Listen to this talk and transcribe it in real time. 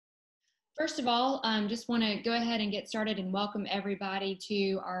First of all, just want to go ahead and get started and welcome everybody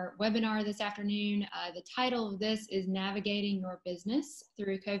to our webinar this afternoon. The title of this is Navigating Your Business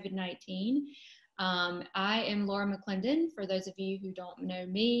Through COVID-19. I am Laura McClendon. For those of you who don't know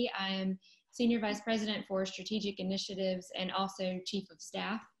me, I am Senior Vice President for Strategic Initiatives and also Chief of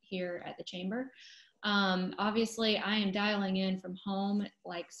Staff here at the Chamber. Obviously, I am dialing in from home,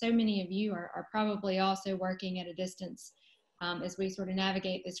 like so many of you are probably also working at a distance as we sort of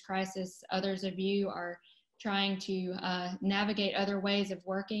navigate this crisis. Others of you are trying to navigate other ways of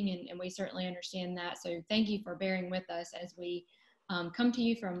working, and we certainly understand that. So thank you for bearing with us as we come to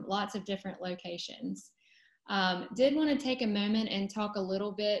you from lots of different locations. Did want to take a moment and talk a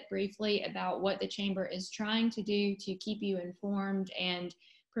little bit briefly about what the Chamber is trying to do to keep you informed and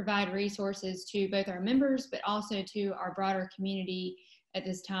provide resources to both our members, but also to our broader community at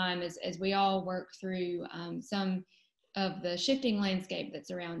this time as we all work through some of the shifting landscape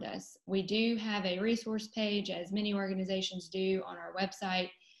that's around us. We do have a resource page, as many organizations do, on our website.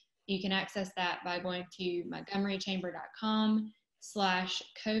 You can access that by going to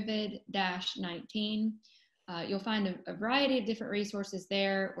montgomerychamber.com/COVID-19. You'll find a variety of different resources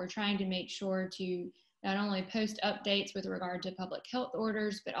there. We're trying to make sure to not only post updates with regard to public health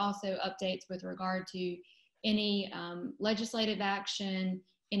orders, but also updates with regard to any legislative action,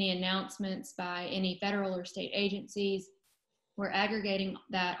 any announcements by any federal or state agencies. We're aggregating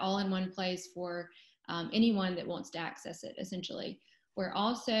that all in one place for anyone that wants to access it, essentially. We're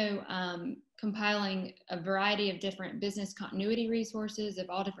also compiling a variety of different business continuity resources of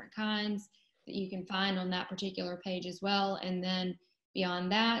all different kinds that you can find on that particular page as well. And then beyond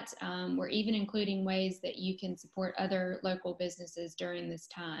that, we're even including ways that you can support other local businesses during this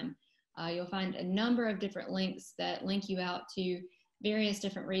time. You'll find a number of different links that link you out to various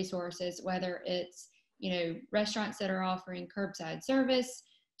different resources, whether it's restaurants that are offering curbside service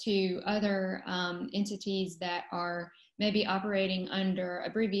to other entities that are maybe operating under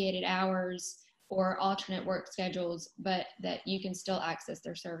abbreviated hours or alternate work schedules, but that you can still access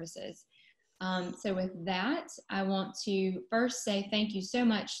their services. So with that, I want to first say thank you so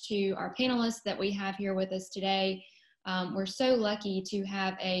much to our panelists that we have here with us today. We're so lucky to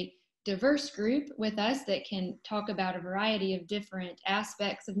have a diverse group with us that can talk about a variety of different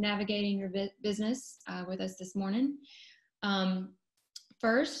aspects of navigating your business with us this morning.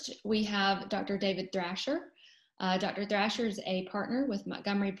 First, we have Dr. David Thrasher. Dr. Thrasher is a partner with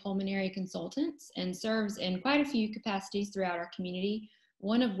Montgomery Pulmonary Consultants and serves in quite a few capacities throughout our community,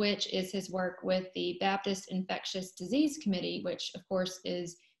 one of which is his work with the Baptist Infectious Disease Committee, which of course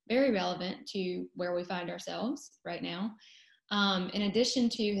is very relevant to where we find ourselves right now. In addition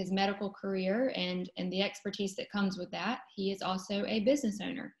to his medical career and the expertise that comes with that, he is also a business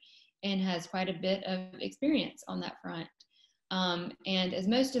owner and has quite a bit of experience on that front. And as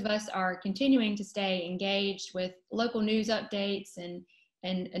most of us are continuing to stay engaged with local news updates and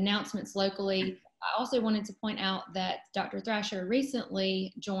announcements locally, I also wanted to point out that Dr. Thrasher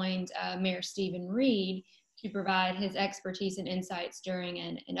recently joined Mayor Stephen Reed to provide his expertise and insights during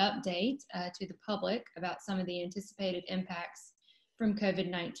an update to the public about some of the anticipated impacts from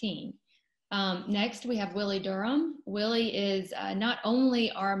COVID-19. Next, we have Willie Durham. Willie is not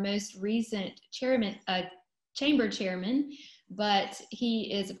only our most recent chamber chairman, but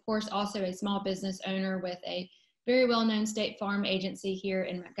he is, of course, also a small business owner with a very well-known state farm agency here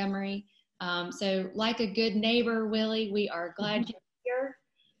in Montgomery. So like a good neighbor, Willie, we are glad you're here.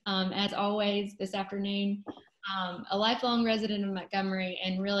 As always this afternoon, a lifelong resident of Montgomery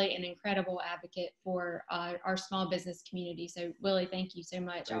and really an incredible advocate for our small business community. So Willie, thank you so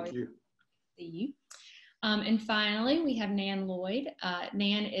much. Thank you. See you. And finally, we have Nan Lloyd.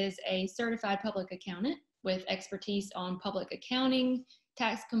 Nan is a certified public accountant with expertise on public accounting,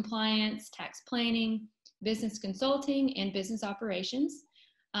 tax compliance, tax planning, business consulting, and business operations.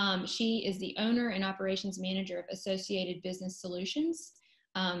 She is the owner and operations manager of Associated Business Solutions.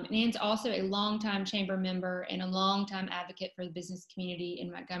 Nan's also a longtime chamber member and a longtime advocate for the business community in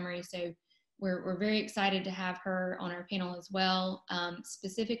Montgomery. So we're very excited to have her on our panel as well.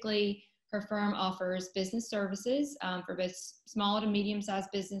 Specifically, her firm offers business services for both small to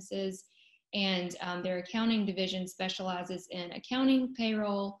medium-sized businesses, and their accounting division specializes in accounting,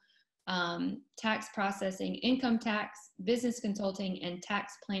 payroll, tax processing, income tax, business consulting, and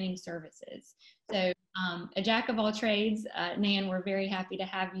tax planning services. So a jack of all trades. Nan, we're very happy to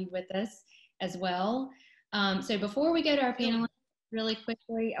have you with us as well. So before we go to our panelists, really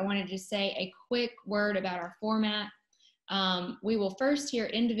quickly, I wanted to say a quick word about our format. We will first hear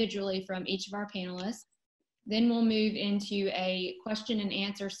individually from each of our panelists. Then we'll move into a question and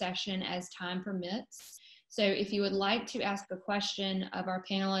answer session as time permits. So if you would like to ask a question of our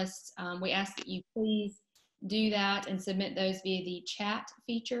panelists, we ask that you please do that and submit those via the chat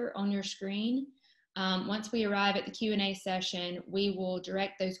feature on your screen. Once we arrive at the Q&A session, we will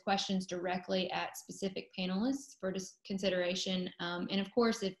direct those questions directly at specific panelists for consideration. And of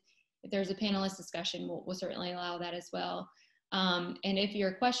course, if there's a panelist discussion, we'll certainly allow that as well. And if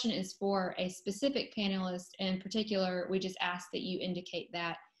your question is for a specific panelist in particular, we just ask that you indicate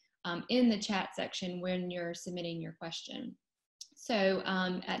that in the chat section when you're submitting your question. So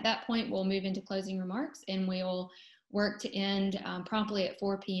at that point, we'll move into closing remarks, and we'll work to end promptly at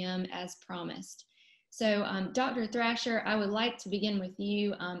 4 p.m. as promised. So Dr. Thrasher, I would like to begin with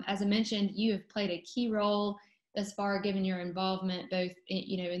you. As I mentioned, you have played a key role thus far, given your involvement both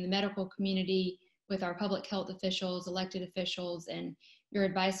in the medical community with our public health officials, elected officials, and your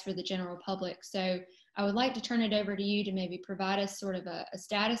advice for the general public. So I would like to turn it over to you to maybe provide us sort of a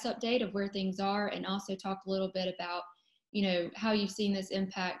status update of where things are, and also talk a little bit about how you've seen this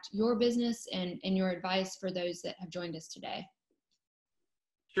impact your business and your advice for those that have joined us today.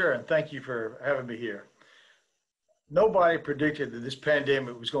 Sure, and thank you for having me here. Nobody predicted that this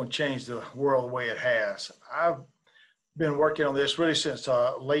pandemic was going to change the world the way it has. I've been working on this really since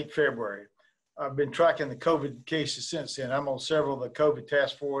late February. I've been tracking the COVID cases since then. I'm on several of the COVID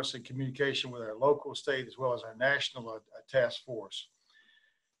task force and communication with our local, state, as well as our national task force.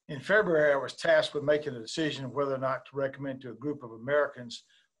 In February, I was tasked with making a decision of whether or not to recommend to a group of Americans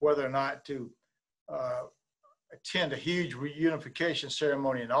whether or not to attend a huge reunification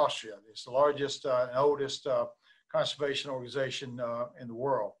ceremony in Austria. It's the largest and oldest conservation organization in the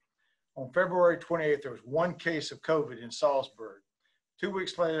world. On February 28th, there was one case of COVID in Salzburg. 2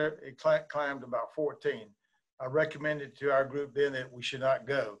 weeks later, it climbed about 14. I recommended to our group then that we should not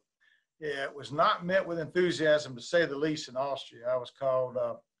go. It was not met with enthusiasm, to say the least, in Austria. I was called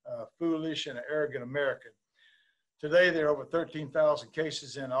foolish and an arrogant American. Today, there are over 13,000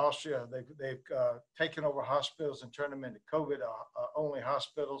 cases in Austria. They've taken over hospitals and turned them into COVID-only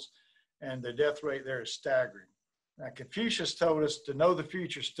hospitals, and the death rate there is staggering. Now, Confucius told us to know the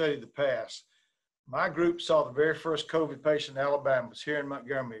future, study the past. My group saw the very first COVID patient in Alabama was here in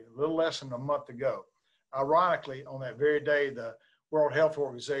Montgomery a little less than a month ago. Ironically, on that very day, the World Health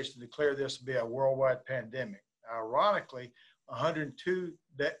Organization declared this to be a worldwide pandemic. Ironically, 102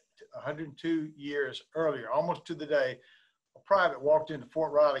 years earlier, almost to the day, a private walked into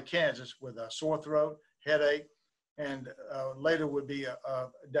Fort Riley, Kansas with a sore throat, headache, and later would be a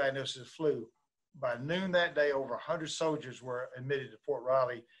diagnosis of flu. By noon that day, over 100 soldiers were admitted to Fort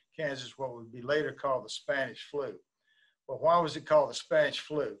Riley, Kansas, what would be later called the Spanish flu. Well, why was it called the Spanish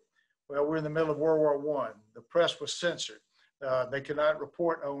flu? Well, we're in the middle of World War I. The press was censored. They could not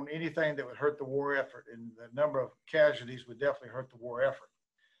report on anything that would hurt the war effort, and the number of casualties would definitely hurt the war effort.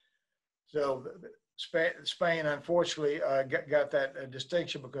 So Spain, unfortunately, got that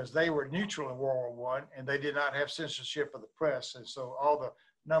distinction because they were neutral in World War I, and they did not have censorship of the press. And so all the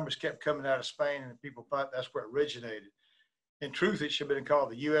numbers kept coming out of Spain, and people thought that's where it originated. In truth, it should have been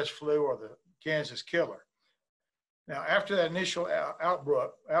called the U.S. flu or the Kansas killer. Now, after that initial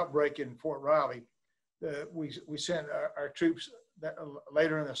outbreak in Fort Riley, we sent our troops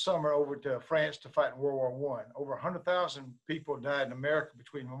later in the summer over to France to fight in World War I. Over 100,000 people died in America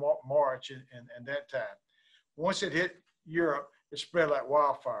between March and that time. Once it hit Europe, it spread like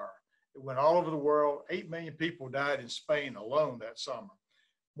wildfire. It went all over the world. 8 million people died in Spain alone that summer.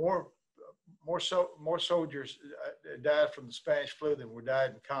 More soldiers died from the Spanish flu than were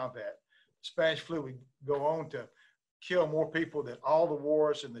died in combat. The Spanish flu would go on to kill more people than all the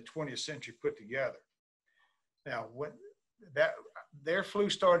wars in the 20th century put together. Now, when their flu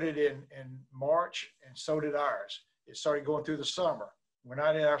started in March, and so did ours. It started going through the summer. We're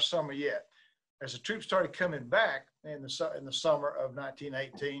not in our summer yet. As the troops started coming back in the summer of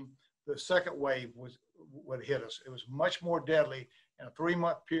 1918, the second wave would hit us. It was much more deadly. In a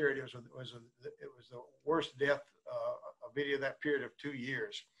 3-month period, it was the worst death of any of that period of 2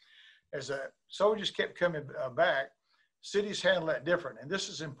 years. As the soldiers kept coming back, cities handled that different, and this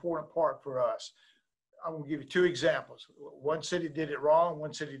is an important part for us. I'm going to give you 2 examples. One city did it wrong,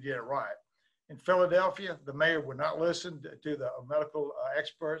 one city did it right. In Philadelphia, the mayor would not listen to the medical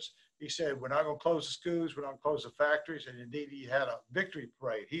experts. He said, we're not going to close the schools, we're not going to close the factories, and indeed he had a victory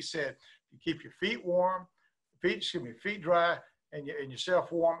parade. He said, you keep your feet warm, feet dry, and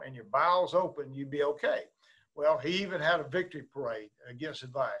yourself warm, and your bowels open, you'd be okay. Well, he even had a victory parade against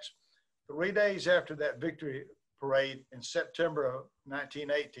advice. 3 days after that victory parade in September of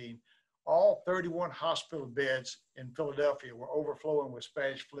 1918, all 31 hospital beds in Philadelphia were overflowing with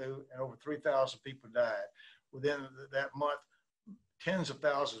Spanish flu, and over 3,000 people died. Within that month, tens of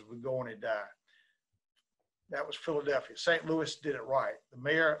thousands would go on and die. That was Philadelphia. St. Louis did it right. The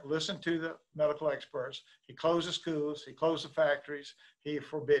mayor listened to the medical experts. He closed the schools. He closed the factories. He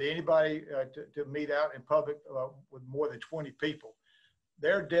forbid anybody to meet out in public with more than 20 people.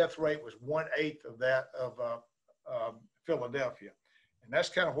 Their death rate was 1/8 of that of Philadelphia. And that's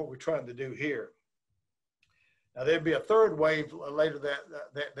kind of what we're trying to do here. Now, there'd be a third wave later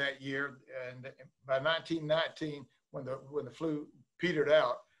that year. And by 1919, when the flu petered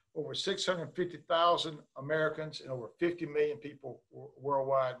out, over 650,000 Americans and over 50 million people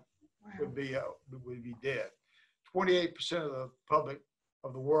worldwide would be dead. 28% of the public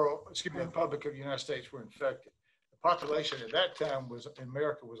of the world, the public of the United States were infected. The population at that time in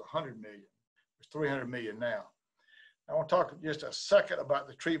America was 100 million. It's 300 million now. I want to talk just a second about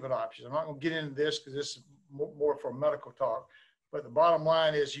the treatment options. I'm not going to get into this because this is more for medical talk, but the bottom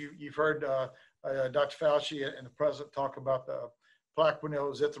line is you've heard Dr. Fauci and the president talk about the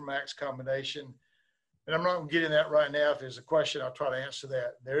Plaquenil Zithromax combination. And I'm not going to get into that right now. If there's a question, I'll try to answer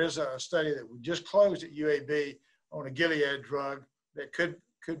that. There is a study that we just closed at UAB on a Gilead drug that could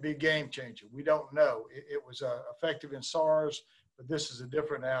be a game changer. We don't know. It was effective in SARS, but this is a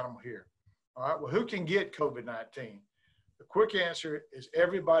different animal here. All right, well, who can get COVID-19? The quick answer is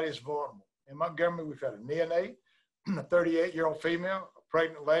everybody is vulnerable. In Montgomery, we've had a neonate, a 38-year-old female, a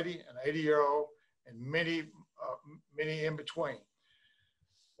pregnant lady, an 80-year-old, and many in between.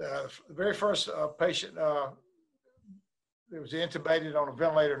 The very first patient that was intubated on a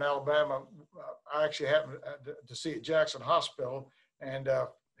ventilator in Alabama, I actually happened to see at Jackson Hospital, and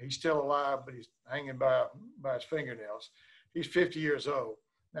he's still alive, but he's hanging by his fingernails. He's 50 years old.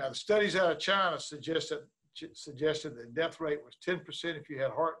 Now, the studies out of China suggested the death rate was 10% if you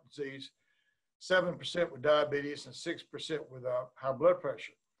had heart disease, 7% with diabetes, and 6% with high blood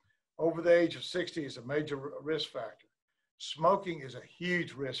pressure. Over the age of 60 is a major risk factor. Smoking is a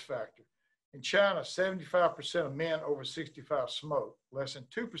huge risk factor. In China, 75% of men over 65 smoke. Less than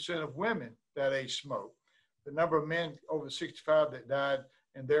 2% of women that age smoke. The number of men over 65 that died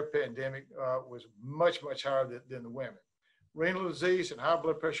in their pandemic was much, much higher than the women. Renal disease and high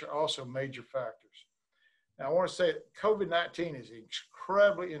blood pressure are also major factors. Now, I want to say that COVID-19 is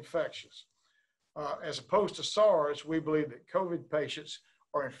incredibly infectious. As opposed to SARS, we believe that COVID patients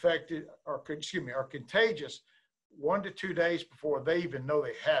are contagious 1 to 2 days before they even know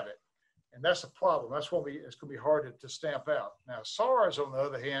they have it. And that's a problem. That's what it's going to be hard to stamp out. Now, SARS, on the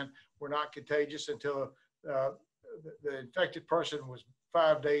other hand, were not contagious until the infected person was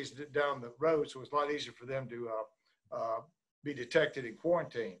 5 days down the road, so it's a lot easier for them to be detected in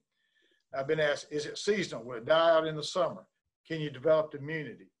quarantine. I've been asked, is it seasonal? Will it die out in the summer? Can you develop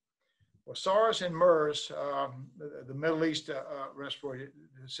immunity? Well, SARS and MERS, the Middle East respiratory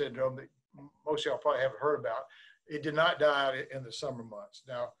syndrome that most of y'all probably haven't heard about, it did not die out in the summer months.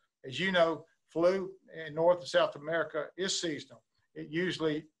 Now, as you know, flu in North and South America is seasonal. It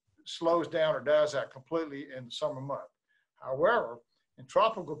usually slows down or dies out completely in the summer month. However, in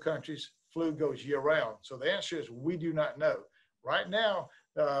tropical countries, flu goes year round. So the answer is we do not know. Right now,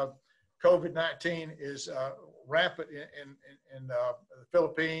 COVID-19 is rampant in the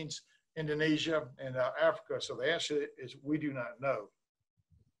Philippines, Indonesia, and Africa. So the answer is we do not know.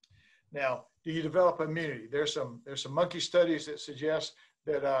 Now, do you develop immunity? There's some monkey studies that suggest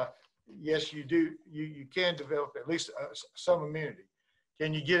that yes, you do. You can develop at least some immunity.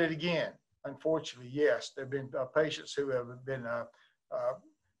 Can you get it again? Unfortunately, yes. There have been patients who have been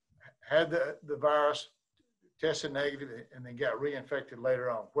had the virus, tested negative, and then got reinfected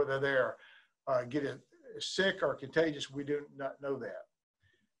later on. Whether they're getting sick or contagious, we do not know that.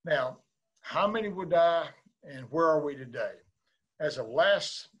 Now, how many would die, and where are we today? As of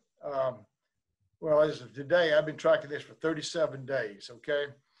last, as of today, I've been tracking this for 37 days. Okay,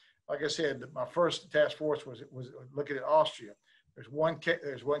 like I said, my first task force was looking at Austria. There's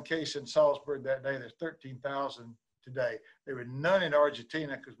one case in Salzburg that day. There's 13,000 today. There were none in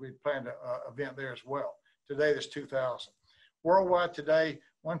Argentina because we had planned an event there as well. Today, there's 2,000. Worldwide today,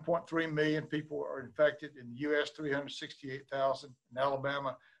 1.3 million people are infected. In the U.S., 368,000. In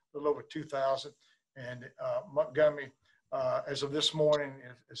Alabama, a little over 2,000. And Montgomery, as of this morning,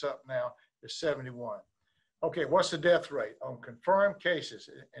 it's up now, is 71. Okay, what's the death rate? On confirmed cases,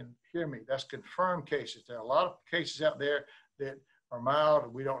 and hear me, that's confirmed cases. There are a lot of cases out there that are mild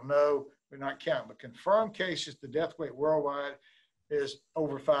and we don't know, we're not counting. But confirmed cases, the death rate worldwide is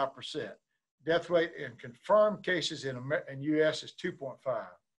over 5%. Death rate in confirmed cases in U.S. is 2.5.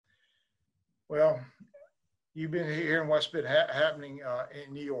 Well, you've been hearing what's been happening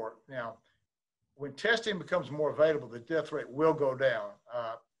in New York. Now, when testing becomes more available, the death rate will go down.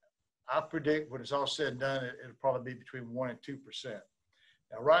 I predict when it's all said and done, it'll probably be between 1% and 2%.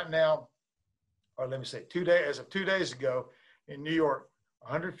 Now, right now, or let me say as of 2 days ago in New York,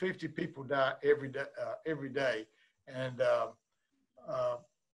 150 people die every day. And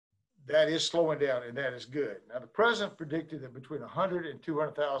that is slowing down, and that is good. Now, the president predicted that between 100 and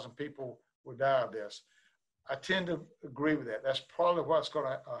 200,000 people will die of this. I tend to agree with that. That's probably what's going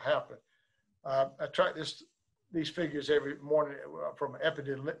to happen. I track these figures every morning from an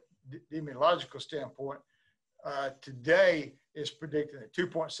epidemiological standpoint. Today is predicting that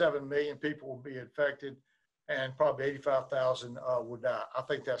 2.7 million people will be infected and probably 85,000 will die. I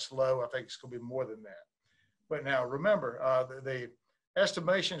think that's low. I think it's going to be more than that. But now remember, the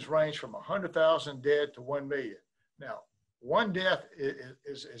estimations range from 100,000 dead to 1 million. Now, one death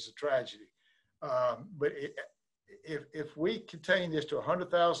is a tragedy. But if we contain this to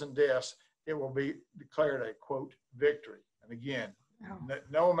 100,000 deaths, it will be declared a, quote, victory. And again,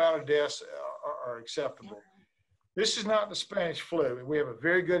 no amount of deaths are acceptable. This is not the Spanish flu. We have a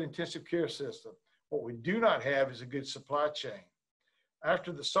very good intensive care system. What we do not have is a good supply chain.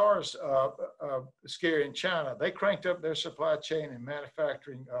 After the SARS scare in China, they cranked up their supply chain and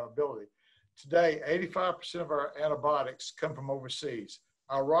manufacturing ability. Today, 85% of our antibiotics come from overseas.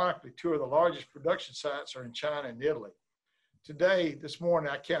 Ironically, 2 of the largest production sites are in China and Italy. Today, this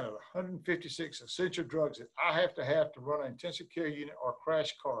morning, I counted 156 essential drugs that I have to run an intensive care unit or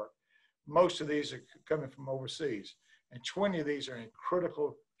crash cart. Most of these are coming from overseas, and 20 of these are in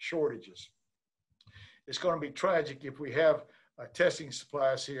critical shortages. It's going to be tragic if we have testing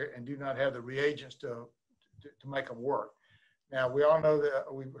supplies here and do not have the reagents to make them work. Now, we all know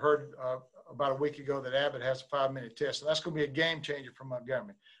that we've heard about a week ago that Abbott has a 5-minute test, and that's going to be a game changer for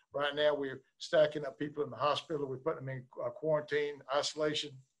Montgomery. Right now, we're stacking up people in the hospital. We're putting them in quarantine,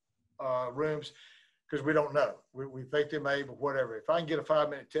 isolation rooms, because we don't know. We think they may, but whatever. If I can get a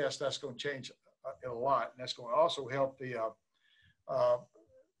 5-minute test, that's going to change it a lot. And that's going to also help the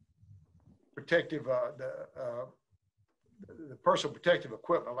protective, the personal protective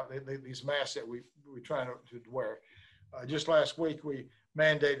equipment, like these masks that we're trying to wear. Just last week, we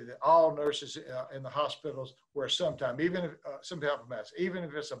mandated that all nurses in the hospitals wear some type of mask, even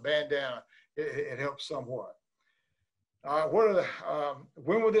if it's a bandana, it helps somewhat.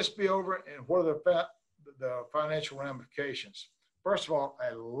 When will this be over, and what are the financial ramifications? First of all,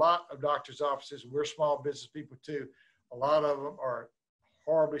 a lot of doctors' offices, we're small business people too, a lot of them are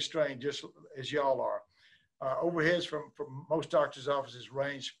horribly strained, just as y'all are. Overheads from most doctors' offices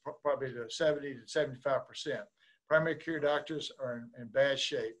range probably to 70 to 75%. Primary care doctors are in bad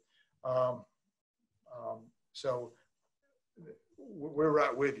shape. So we're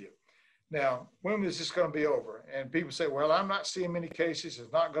right with you. Now, when is this going to be over? And people say, well, I'm not seeing many cases.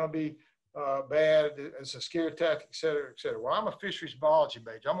 It's not going to be bad. It's a scare tactic, et cetera, et cetera. Well, I'm a fisheries biology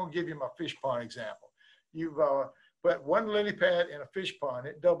major. I'm going to give you my fish pond example. You've put one lily pad in a fish pond.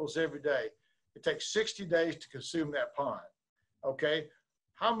 It doubles every day. It takes 60 days to consume that pond. Okay.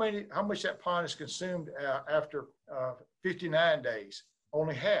 How much that pond is consumed after 59 days?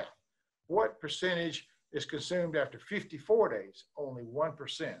 Only half. What percentage is consumed after 54 days? Only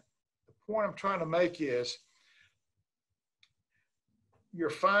 1%. The point I'm trying to make is you're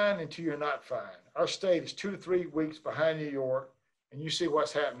fine until you're not fine. Our state is 2 to 3 weeks behind New York, and you see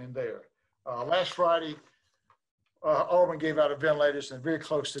what's happening there. Last Friday, Auburn gave out ventilators, and very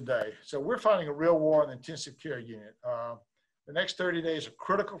close today. So we're fighting a real war in the intensive care unit. The next 30 days are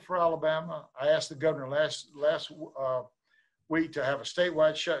critical for Alabama. I asked the governor last week to have a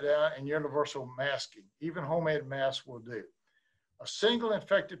statewide shutdown and universal masking. Even homemade masks will do. A single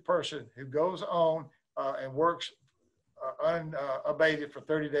infected person who goes on and works unabated for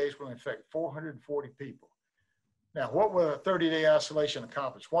 30 days will infect 440 people. Now, what will a 30-day isolation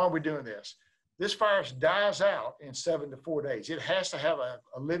accomplish? Why are we doing this? This virus dies out in 7 to 4 days. It has to have a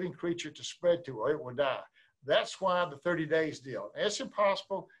living creature to spread to, or it will die. That's why the 30 days deal. It's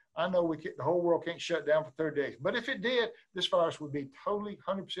impossible. I know the whole world can't shut down for 30 days. But if it did, this virus would be totally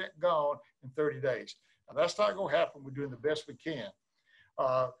 100% gone in 30 days. Now, that's not going to happen. We're doing the best we can.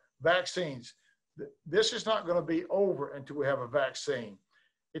 Vaccines. This is not going to be over until we have a vaccine.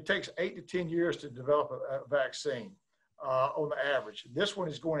 It takes 8 to 10 years to develop a vaccine on the average. This one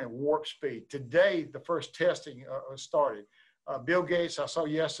is going at warp speed. Today, the first testing started. Bill Gates, I saw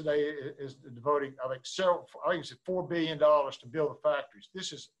yesterday, is devoting, I think it's $4 billion to build the factories.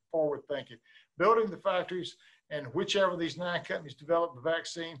 This is forward thinking. Building the factories, and whichever of these 9 companies develop the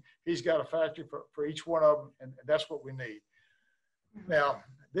vaccine, he's got a factory for each one of them, and that's what we need. Now,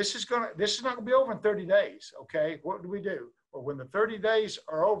 this is not going to be over in 30 days, okay? What do? Well, when the 30 days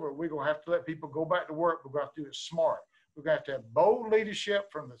are over, we're going to have to let people go back to work. We're going to have to do it smart. We're going to have bold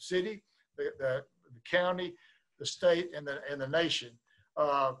leadership from the city, the county, the state, and the nation.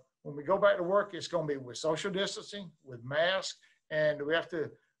 When we go back to work, it's going to be with social distancing, with masks, and we have to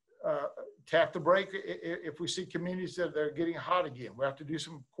tap the brake if we see communities that are getting hot again. We have to do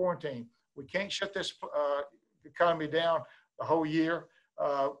some quarantine. We can't shut this economy down the whole year.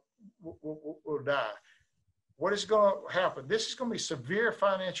 We'll die. What is going to happen? This is going to be severe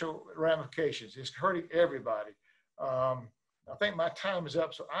financial ramifications. It's hurting everybody. I think my time is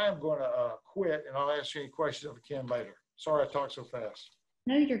up, so I am going to quit, and I'll ask you any questions if I can later. Sorry I talked so fast.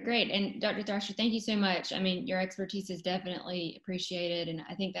 No, you're great. And Dr. Thrasher, thank you so much. I mean, your expertise is definitely appreciated. And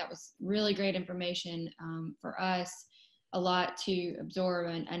I think that was really great information for us, a lot to absorb.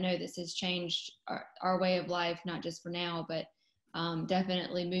 And I know this has changed our way of life, not just for now, but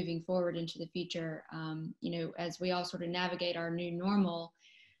definitely moving forward into the future, you know, as we all sort of navigate our new normal.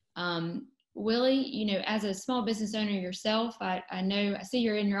 Willie, you know, as a small business owner yourself, I know, I see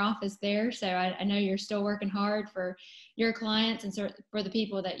you're in your office there, so I know you're still working hard for your clients and for the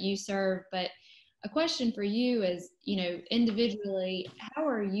people that you serve. But a question for you is, you know, individually, how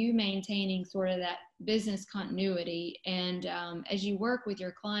are you maintaining sort of that business continuity? And as you work with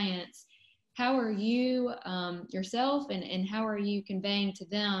your clients, how are you yourself and how are you conveying to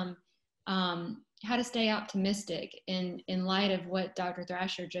them how to stay optimistic in light of what Dr.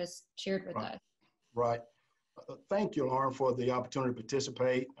 Thrasher just shared with us? Right. Thank you, Lauren, for the opportunity to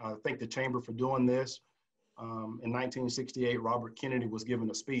participate. Thank the Chamber for doing this. In 1968, Robert Kennedy was given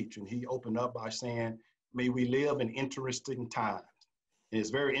a speech, and he opened up by saying, "May we live in interesting times." And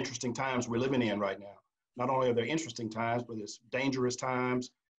it's very interesting times we're living in right now. Not only are there interesting times, but it's dangerous times,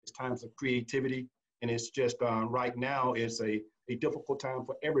 it's times of creativity, and it's just right now it's a difficult time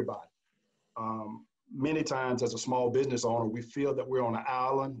for everybody. Many times as a small business owner, we feel that we're on an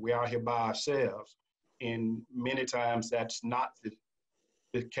island, we're out here by ourselves, and many times that's not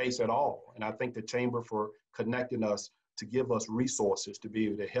the case at all. And I thank the Chamber for connecting us to give us resources to be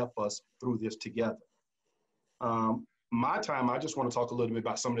able to help us through this together. My time, I just want to talk a little bit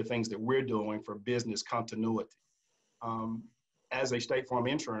about some of the things that we're doing for business continuity. As a State Farm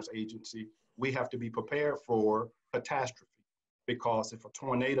insurance agency, we have to be prepared for catastrophe, because if a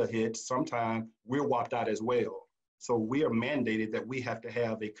tornado hits, sometimes we're wiped out as well. So we are mandated that we have to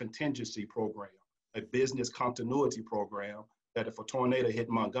have a contingency program, a business continuity program, that if a tornado hit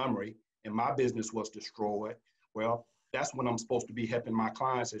Montgomery and my business was destroyed, well, that's when I'm supposed to be helping my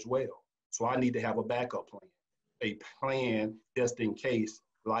clients as well. So I need to have a backup plan, a plan just in case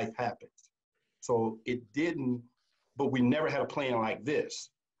life happens. So it didn't, but we never had a plan like this,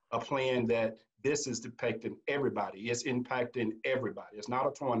 a plan that this is impacting everybody. It's impacting everybody. It's not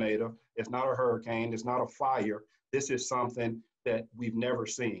a tornado. It's not a hurricane. It's not a fire. This is something that we've never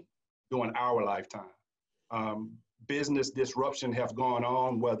seen during our lifetime. Business disruption have gone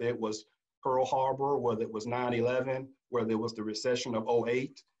on, whether it was Pearl Harbor, whether it was 9/11, whether it was the recession of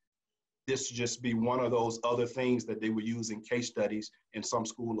 '08. This just be one of those other things that they would use in case studies in some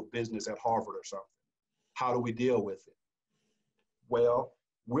school of business at Harvard or something. How do we deal with it? Well,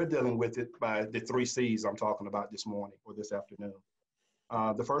 we're dealing with it by the 3 C's I'm talking about this morning or this afternoon.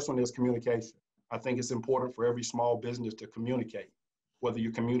 The first one is communication. I think it's important for every small business to communicate, whether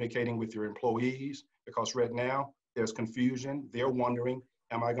you're communicating with your employees, because right now there's confusion. They're wondering,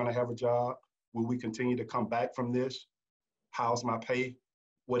 am I going to have a job? Will we continue to come back from this? How's my pay?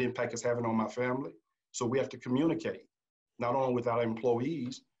 What impact it's having on my family? So we have to communicate, not only with our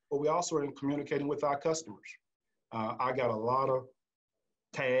employees, but we also are communicating with our customers. I got a lot of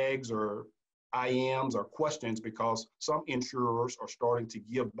tags or IMs or questions because some insurers are starting to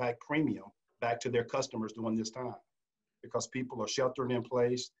give back premium back to their customers during this time, because people are sheltering in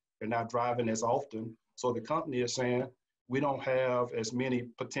place. They're not driving as often. So the company is saying, we don't have as many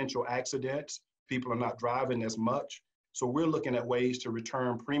potential accidents. People are not driving as much. So we're looking at ways to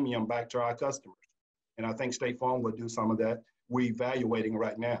return premium back to our customers. And I think State Farm will do some of that. We're evaluating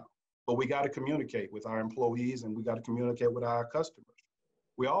right now. But we got to communicate with our employees and we got to communicate with our customers.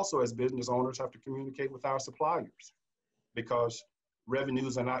 We also, as business owners, have to communicate with our suppliers, because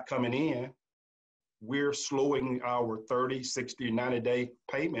revenues are not coming in. We're slowing our 30, 60, 90-day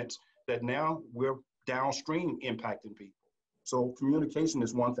payments that now we're downstream impacting people. So communication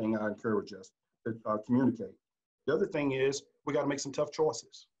is one thing I encourage us to communicate. The other thing is we got to make some tough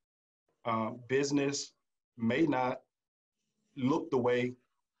choices. Business may not look the way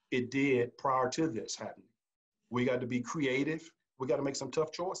it did prior to this happening. We got to be creative. We got to make some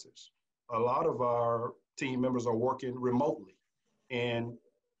tough choices. A lot of our team members are working remotely, and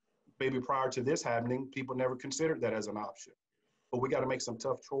maybe prior to this happening, people never considered that as an option. But we got to make some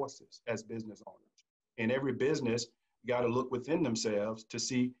tough choices as business owners. And every business got to look within themselves to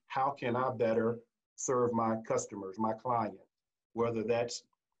see, how can I better serve my customers, my clients, whether that's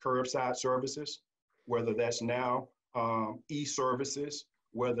curbside services, whether that's now e-services,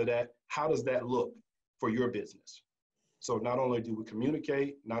 how does that look for your business? So not only do we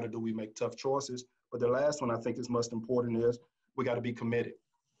communicate, not only do we make tough choices, but the last one I think is most important is we got to be committed.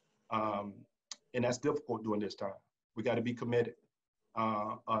 And that's difficult during this time. We got to be committed.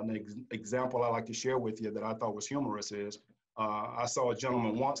 Example I like to share with you that I thought was humorous is I saw a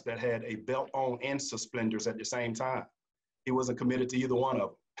gentleman once that had a belt on and suspenders at the same time. He wasn't committed to either one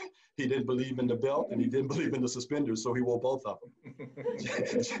of them. He didn't believe in the belt and he didn't believe in the suspenders, so he wore both of them.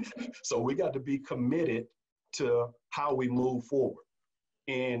 So we got to be committed to how we move forward.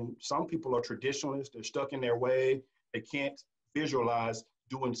 And some people are traditionalists, they're stuck in their way, they can't visualize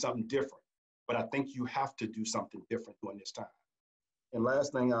doing something different. But I think you have to do something different during this time. And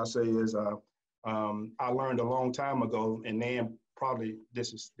last thing I'll say is I learned a long time ago, and Nan, probably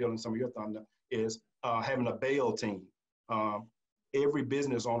this is still in some of your thunder, is having a bail team. Every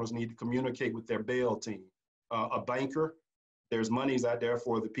business owners need to communicate with their bail team. A banker, there's monies out there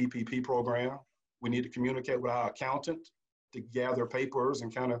for the PPP program. We need to communicate with our accountant to gather papers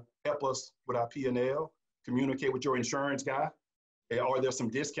and kind of help us with our P&L. Communicate with your insurance guy. Are there some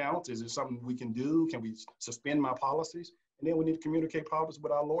discounts? Is there something we can do? Can we suspend my policies? And then we need to communicate problems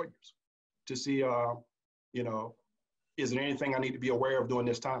with our lawyers to see, is there anything I need to be aware of during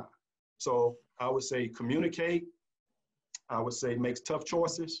this time? So I would say communicate. I would say make tough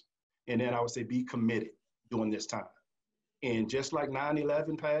choices. And then I would say be committed during this time. And just like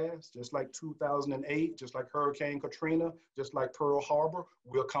 9/11 passed, just like 2008, just like Hurricane Katrina, just like Pearl Harbor,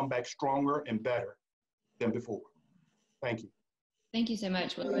 we'll come back stronger and better than before. Thank you. Thank you so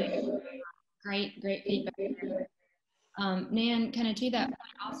much, Willie. Great feedback. Nan, kind of to that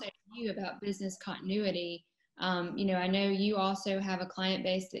point, also to you about business continuity. I know you also have a client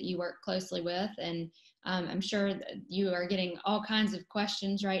base that you work closely with, and I'm sure that you are getting all kinds of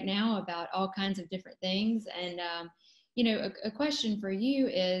questions right now about all kinds of different things. And a question for you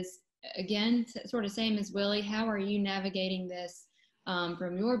is, again, sort of same as Willie, how are you navigating this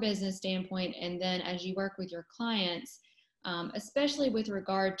from your business standpoint? And then as you work with your clients, especially with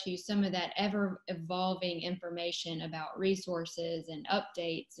regard to some of that ever evolving information about resources and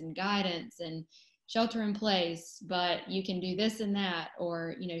updates and guidance and shelter in place, but you can do this and that,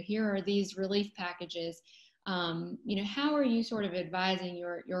 or, here are these relief packages. How are you sort of advising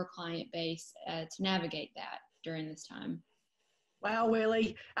your client base to navigate that during this time? Well,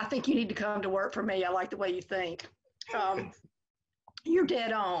 Willie, I think you need to come to work for me. I like the way you think. You're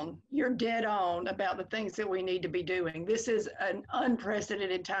dead on. You're dead on about the things that we need to be doing. This is an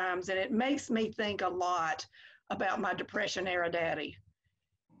unprecedented times, and it makes me think a lot about my Depression era daddy.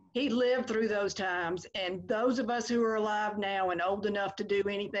 He lived through those times, and those of us who are alive now and old enough to do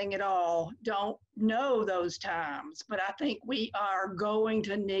anything at all don't know those times. But I think we are going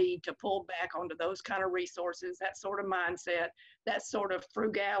to need to pull back onto those kind of resources, that sort of mindset, that sort of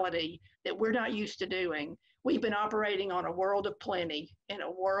frugality that we're not used to doing. We've been operating on a world of plenty, in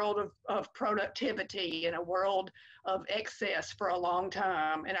a world of productivity, in a world of excess for a long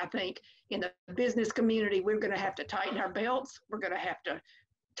time. And I think in the business community, we're going to have to tighten our belts. We're going to have to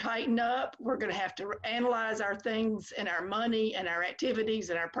tighten up. We're going to have to analyze our things and our money and our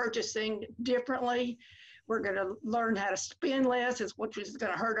activities and our purchasing differently. We're going to learn how to spend less, which is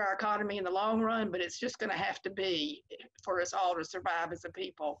going to hurt our economy in the long run, but it's just going to have to be for us all to survive as a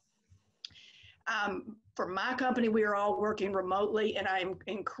people. For my company, we are all working remotely, and I'm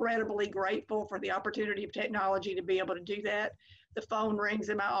incredibly grateful for the opportunity of technology to be able to do that. The phone rings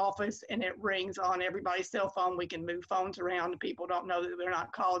in my office, and it rings on everybody's cell phone. We can move phones around, and people don't know that we're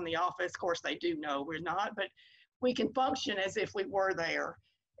not calling the office. Of course, they do know we're not, but we can function as if we were there.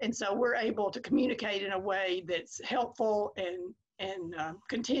 And so we're able to communicate in a way that's helpful and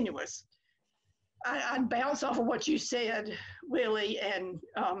continuous. I'd bounce off of what you said, Willie and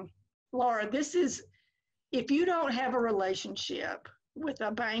Laura. This is, if you don't have a relationship with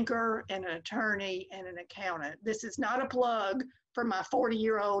a banker and an attorney and an accountant, this is not a plug for my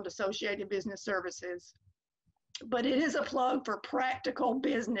 40-year-old Associated Business Services, but it is a plug for practical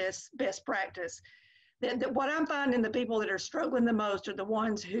business best practice. That what I'm finding, the people that are struggling the most are the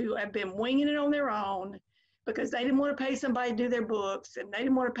ones who have been winging it on their own because they didn't want to pay somebody to do their books, and they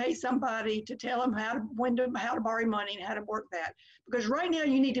didn't want to pay somebody to tell them how to borrow money and how to work that. Because right now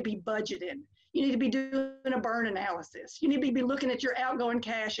you need to be budgeting. You need to be doing a burn analysis. You need to be looking at your outgoing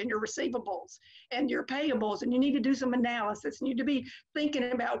cash and your receivables and your payables, and you need to do some analysis. You need to be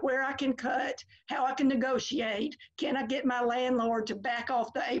thinking about where I can cut, how I can negotiate. Can I get my landlord to back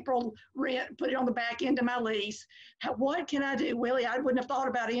off the April rent, put it on the back end of my lease? What can I do? Willie, I wouldn't have thought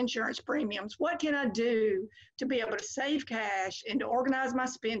about insurance premiums. What can I do to be able to save cash and to organize my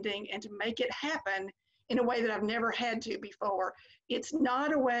spending and to make it happen in a way that I've never had to before? It's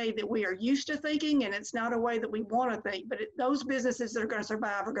not a way that we are used to thinking, and it's not a way that we want to think, but those businesses that are going to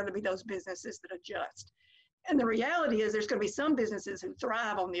survive are going to be those businesses that adjust. And the reality is there's going to be some businesses who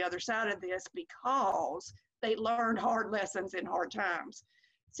thrive on the other side of this because they learned hard lessons in hard times.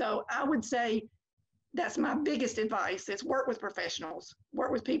 So I would say that's my biggest advice, is work with professionals,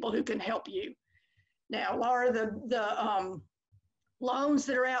 work with people who can help you. Now, Laura, the loans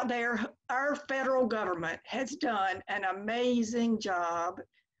that are out there, our federal government has done an amazing job.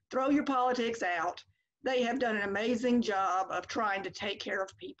 Throw your politics out. They have done an amazing job of trying to take care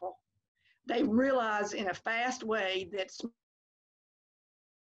of people. They realize in a fast way that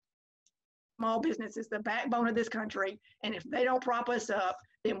small business is the backbone of this country, and if they don't prop us up,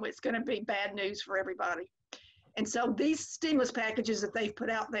 then it's going to be bad news for everybody. And so these stimulus packages that they've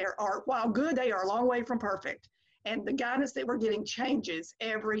put out there are, while good, they are a long way from perfect. And the guidance that we're getting changes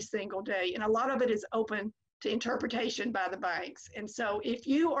every single day. And a lot of it is open to interpretation by the banks. And so if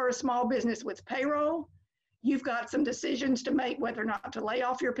you are a small business with payroll, you've got some decisions to make, whether or not to lay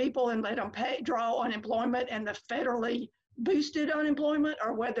off your people and let them draw unemployment and the federally boosted unemployment,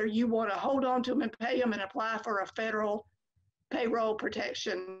 or whether you want to hold on to them and pay them and apply for a federal payroll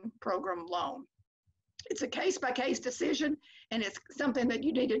protection program loan. It's a case-by-case decision, and it's something that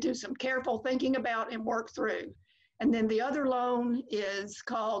you need to do some careful thinking about and work through. And then the other loan is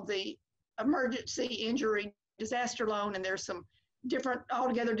called the Emergency Injury Disaster Loan, and there's some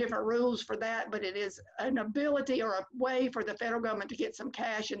altogether different rules for that, but it is an ability or a way for the federal government to get some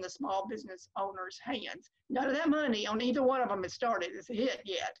cash in the small business owner's hands. None of that money on either one of them has started, it's hit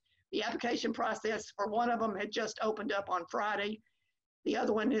yet. The application process for one of them had just opened up on Friday. The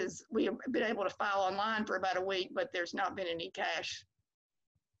other one is, we have been able to file online for about a week, but there's not been any cash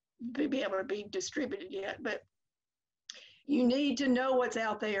to be able to be distributed yet. But you need to know what's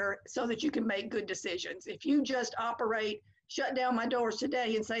out there so that you can make good decisions. If you just operate, shut down my doors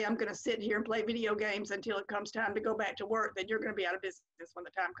today and say, I'm going to sit here and play video games until it comes time to go back to work, then you're going to be out of business when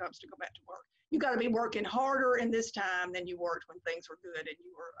the time comes to go back to work. You got to be working harder in this time than you worked when things were good and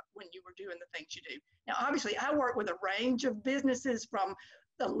when you were doing the things you do. Now, obviously, I work with a range of businesses, from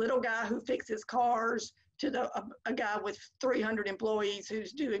the little guy who fixes cars to a guy with 300 employees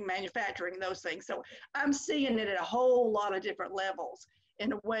who's doing manufacturing and those things. So I'm seeing it at a whole lot of different levels,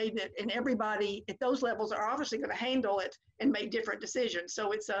 in a way that, and everybody at those levels are obviously going to handle it and make different decisions.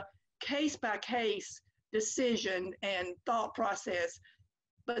 So it's a case-by-case decision and thought process,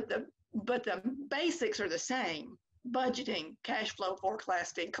 but the basics are the same: budgeting, cash flow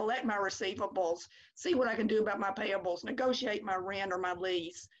forecasting, collect my receivables, see what I can do about my payables, negotiate my rent or my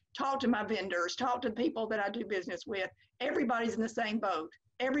lease, talk to my vendors, talk to people that I do business with. Everybody's in the same boat.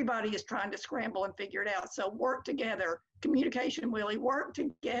 Everybody is trying to scramble and figure it out. So work together. Communication, Willie, work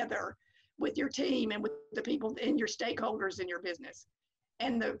together with your team and with the people and your stakeholders in your business.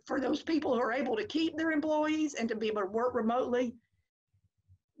 And for those people who are able to keep their employees and to be able to work remotely,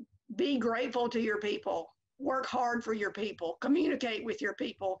 be grateful to your people. Work hard for your people, communicate with your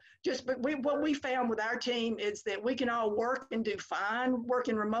people. What we found with our team is that we can all work and do fine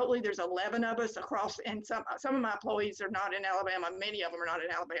working remotely. There's 11 of us across, and some of my employees are not in Alabama. Many of them are not in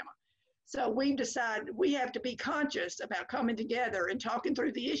Alabama. So we've decided we have to be conscious about coming together and talking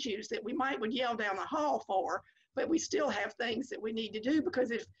through the issues that we would yell down the hall for, but we still have things that we need to do, because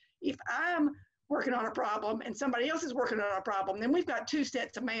if I'm working on a problem and somebody else is working on a problem, then we've got two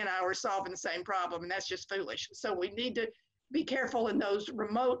sets of man hours solving the same problem, and that's just foolish. So we need to be careful in those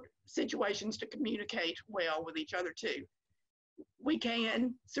remote situations to communicate well with each other too. We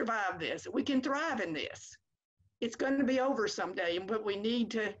can survive this. We can thrive in this. It's going to be over someday, but we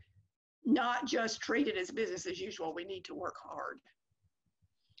need to not just treat it as business as usual. We need to work hard.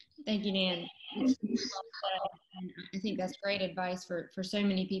 Thank you, Nan. I think that's great advice for so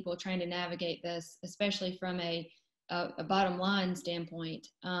many people trying to navigate this, especially from a bottom line standpoint.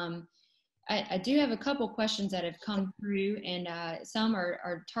 I do have a couple questions that have come through, and some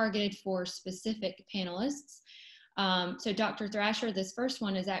are targeted for specific panelists. So Dr. Thrasher, this first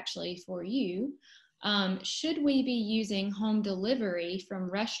one is actually for you. Should we be using home delivery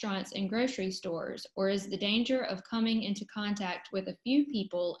from restaurants and grocery stores, or is the danger of coming into contact with a few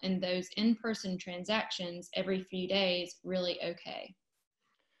people in those in-person transactions every few days really okay?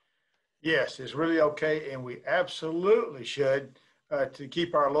 Yes, it's really okay, and we absolutely should to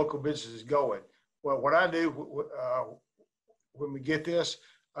keep our local businesses going. Well, what I do when we get this,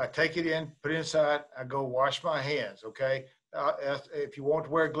 I take it in, put it inside, I go wash my hands, okay? If you want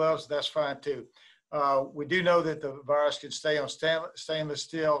to wear gloves, that's fine too. We do know that the virus can stay on stainless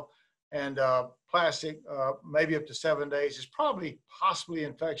steel and plastic, maybe up to 7 days. It's probably possibly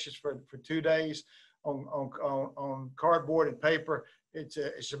infectious for 2 days on cardboard and paper.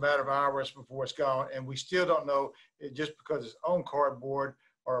 It's a matter of hours before it's gone, and we still don't know just because it's on cardboard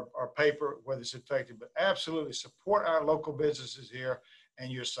or paper whether it's infected. But absolutely support our local businesses here,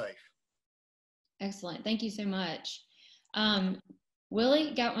 and you're safe. Excellent. Thank you so much.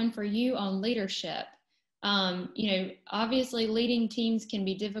 Willie, got one for you on leadership. Obviously leading teams can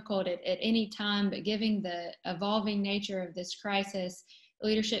be difficult at any time, but given the evolving nature of this crisis,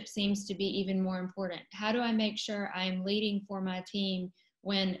 leadership seems to be even more important. How do I make sure I'm leading for my team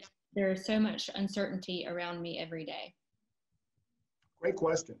when there's so much uncertainty around me every day? Great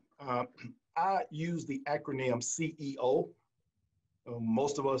question. I use the acronym CEO.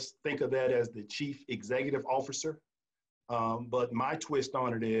 Most of us think of that as the Chief Executive Officer, but my twist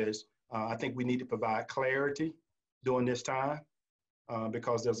on it is I think we need to provide clarity during this time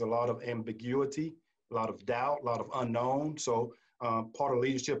because there's a lot of ambiguity, a lot of doubt, a lot of unknown. So part of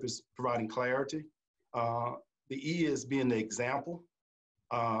leadership is providing clarity. The E is being the example.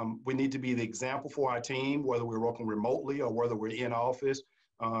 We need to be the example for our team, whether we're working remotely or whether we're in office.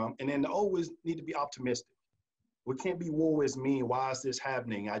 And then the O is need to be optimistic. We can't be woe is me. Why is this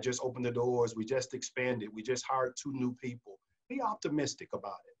happening? I just opened the doors. We just expanded. We just hired 2 new people. Be optimistic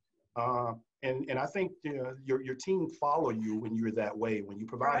about it. And I think your team follow you when you're that way, when you're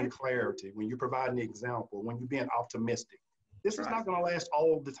providing clarity, when you're providing the example, when you're being optimistic. This is not going to last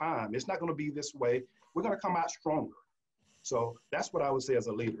all the time. It's not going to be this way. We're going to come out stronger. So that's what I would say as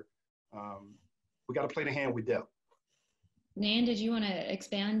a leader. We got to play the hand we dealt. Nan, did you want to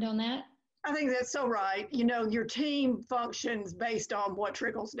expand on that? I think that's so right. Your team functions based on what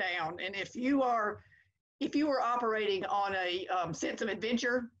trickles down. And if you are operating on a sense of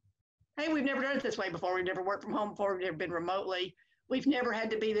adventure, hey, we've never done it this way before. We've never worked from home before. We've never been remotely. We've never had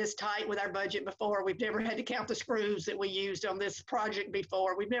to be this tight with our budget before. We've never had to count the screws that we used on this project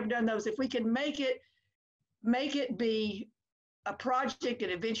before. We've never done those. If we can make it be a project,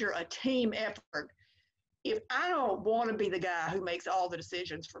 an adventure, a team effort. If I don't want to be the guy who makes all the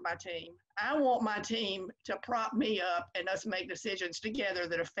decisions for my team, I want my team to prop me up and us make decisions together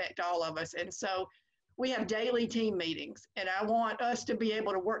that affect all of us. And so we have daily team meetings, and I want us to be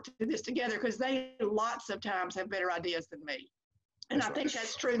able to work through this together because they lots of times have better ideas than me. And I think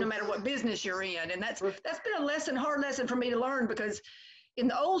that's true no matter what business you're in. And that's been a hard lesson for me to learn because in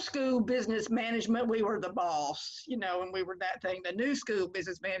the old school business management, we were the boss, and we were that thing. The new school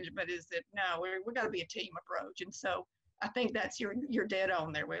business management is that, no, we got to be a team approach. And so I think that's you're dead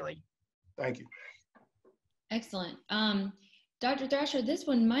on there, Willie. Thank you. Excellent. Dr. Thrasher, this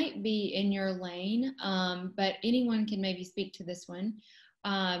one might be in your lane, but anyone can maybe speak to this one.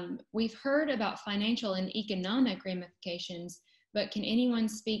 We've heard about financial and economic ramifications, but can anyone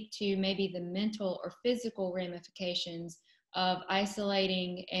speak to maybe the mental or physical ramifications of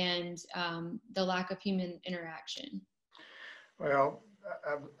isolating and the lack of human interaction? Well,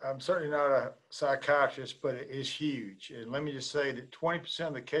 I'm certainly not a psychiatrist, but it is huge. And let me just say that 20%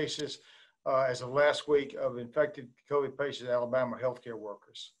 of the cases as of last week of infected COVID patients in Alabama are healthcare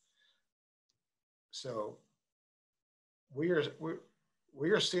workers. So we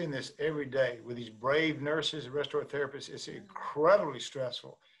are seeing this every day with these brave nurses and respiratory therapists. It's incredibly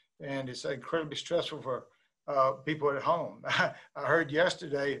stressful, and it's incredibly stressful for people at home. I heard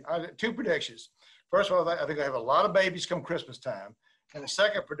yesterday, 2 predictions. First of all, I think I have a lot of babies come Christmas time. And the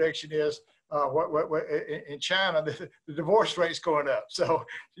second prediction is in China, the divorce rate's going up. So,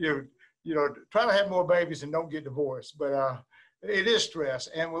 try to have more babies and don't get divorced. But it is stress.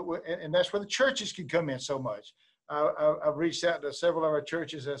 And that's where the churches can come in so much. I've reached out to several of our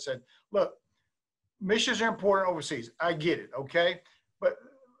churches and said, look, missions are important overseas. I get it, okay? But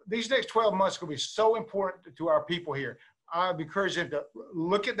these next 12 months are going to be so important to our people here. I've encouraged them to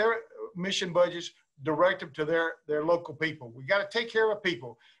look at their mission budgets, direct them to their local people. We got to take care of our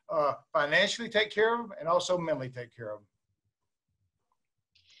people, financially take care of them, and also mentally take care of them.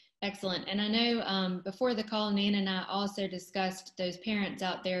 Excellent. And I know before the call, Nan and I also discussed those parents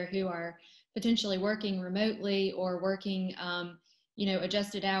out there who are potentially working remotely or working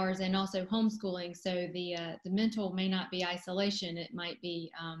adjusted hours and also homeschooling. So the mental may not be isolation. It might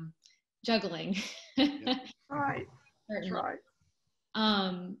be juggling. Right. That's right.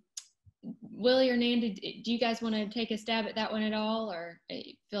 Willie or Nan, do you guys want to take a stab at that one at all, or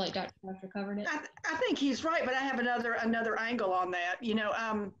feel like Dr. Thrasher covered it? I think he's right, but I have another angle on that. You know,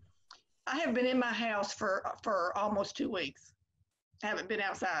 I have been in my house for almost 2 weeks. I haven't been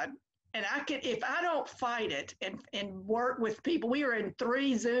outside. And if I don't fight it and work with people, we are in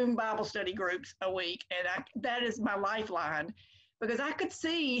 3 Zoom Bible study groups a week, and that is my lifeline, because I could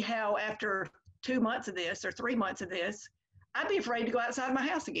see how after 2 months of this or 3 months of this, I'd be afraid to go outside my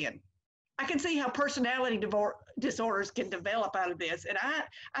house again. I can see how personality disorders can develop out of this. And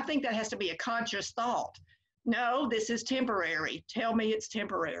I think that has to be a conscious thought. No, this is temporary. Tell me it's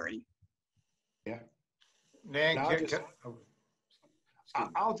temporary. Yeah. Nan,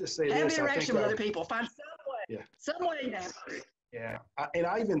 I'll just say have this. Interaction with other people. Find some way to. Yeah, and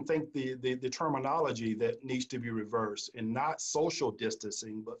I even think the terminology that needs to be reversed, and not social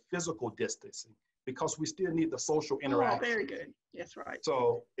distancing, but physical distancing, because we still need the social interaction. Oh, very good. Yes, right.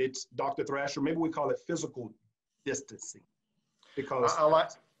 So it's Dr. Thrasher. Maybe we call it physical distancing, because I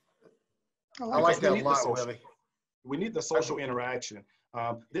like that a lot, Willie. We need the social interaction.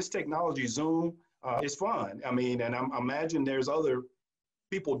 This technology, Zoom, is fun. I mean, and I imagine there's other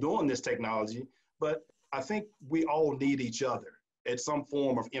people doing this technology, but I think we all need each other at some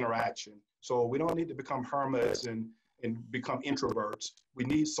form of interaction. So we don't need to become hermits and become introverts. We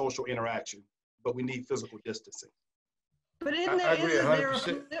need social interaction, but we need physical distancing. But isn't there a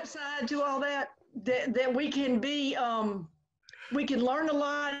flip side to all that we can be, we can learn a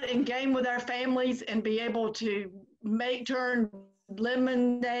lot and game with our families and be able to turn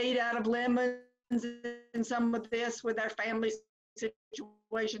lemonade out of lemons in some of this with our family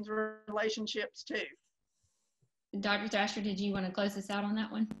situations, relationships too. Dr. Thrasher, did you want to close us out on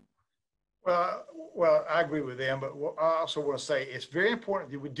that one? Well, I agree with them, but I also want to say it's very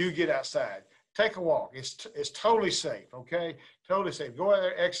important that we do get outside. Take a walk. It's totally safe, okay? Totally safe. Go out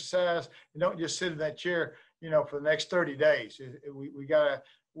there, exercise, and don't just sit in that chair, for the next 30 days. We got to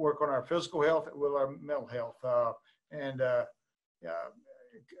work on our physical health with our mental health.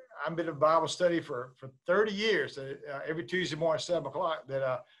 I've been in Bible study for 30 years. Every Tuesday morning at 7 o'clock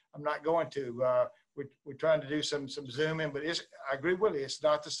that I'm not going to. We're trying to do some Zooming, but I agree with you. It's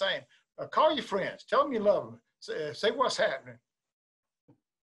not the same. Call your friends. Tell them you love them. Say what's happening.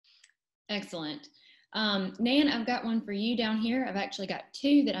 Excellent. Nan, I've got one for you down here. I've actually got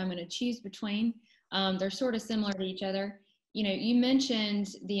 2 that I'm going to choose between. They're sort of similar to each other. You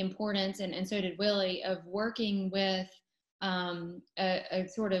mentioned the importance, and so did Willie, of working with a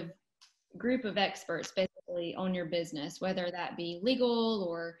sort of group of experts basically on your business, whether that be legal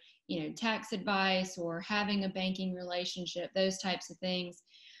or tax advice or having a banking relationship, those types of things.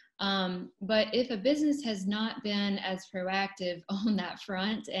 But if a business has not been as proactive on that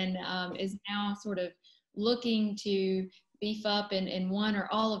front and is now sort of looking to beef up in one or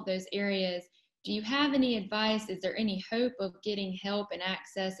all of those areas, do you have any advice? Is there any hope of getting help and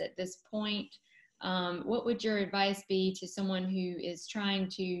access at this point? What would your advice be to someone who is trying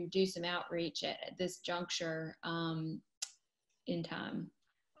to do some outreach at this juncture in time?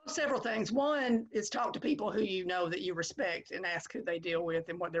 Several things. One is talk to people who that you respect and ask who they deal with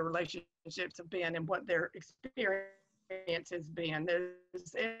and what their relationships have been and what their experience has been.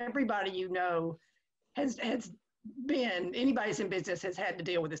 There's everybody has been, anybody's in business has had to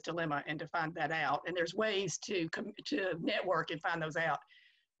deal with this dilemma and to find that out. And there's ways to network and find those out.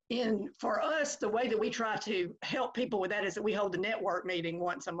 And for us, the way that we try to help people with that is that we hold a network meeting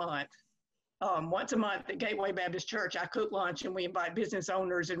once a month. Once a month at Gateway Baptist Church, I cook lunch and we invite business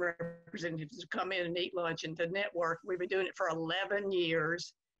owners and representatives to come in and eat lunch and to network. We've been doing it for 11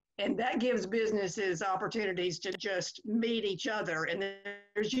 years. And that gives businesses opportunities to just meet each other. And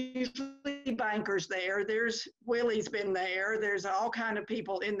there's usually bankers there. There's Willie's been there. There's all kind of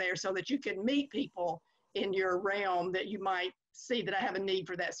people in there so that you can meet people in your realm that you might see that I have a need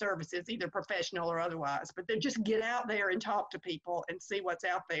for that services, either professional or otherwise. But then just get out there and talk to people and see what's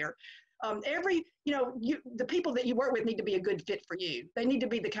out there. The people that you work with need to be a good fit for you. They need to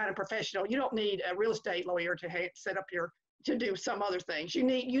be the kind of professional. You don't need a real estate lawyer to set up to do some other things. You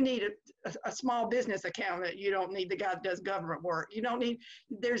need a small business accountant. You don't need the guy that does government work. You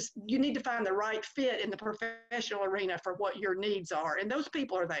need to find the right fit in the professional arena for what your needs are. And those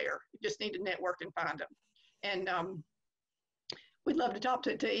people are there. You just need to network and find them. And we'd love to talk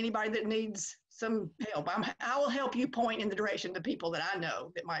to anybody that needs some help. I will help you point in the direction to people that I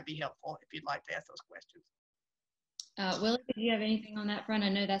know that might be helpful if you'd like to ask those questions. Willie, do you have anything on that front? I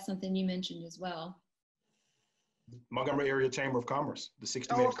know that's something you mentioned as well. Montgomery Area Chamber of Commerce, the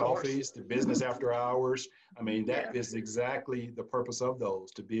 60-minute coffees, the business after hours. I mean, that is exactly the purpose of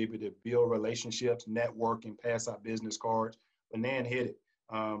those, to be able to build relationships, network, and pass out business cards. But Nan hit it.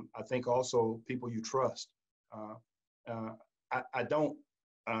 I think also people you trust. I don't,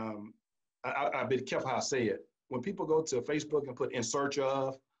 I be careful how I say it. When people go to Facebook and put in search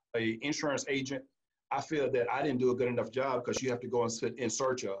of a insurance agent, I feel that I didn't do a good enough job because you have to go and sit in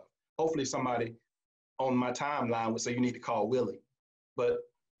search of. Hopefully somebody on my timeline would say you need to call Willie. But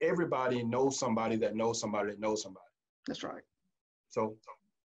everybody knows somebody that knows somebody that knows somebody. That's right. So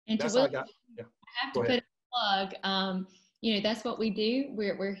And that's to how I Willie, got. Yeah. I have to put a plug. You know, that's what we do.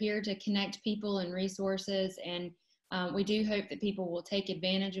 We're here to connect people and resources, and we do hope that people will take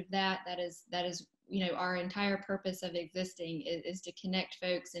advantage of that. That is, you know, our entire purpose of existing is to connect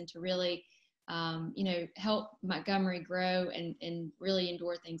folks and to really, you know, help Montgomery grow and really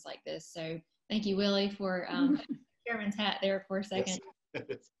endure things like this. So thank you, Willie, for chairman's hat there for a second.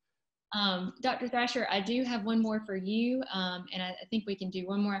 Yes. Dr. Thrasher, I do have one more for you, and I think we can do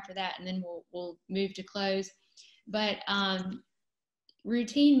one more after that, and then we'll move to close. But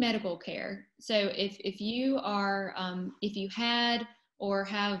routine medical care. So if you are, if you had or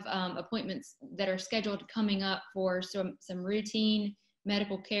have appointments that are scheduled coming up for some routine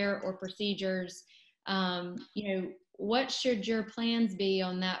medical care or procedures, you know, what should your plans be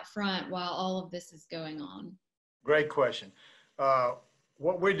on that front while all of this is going on? Great question.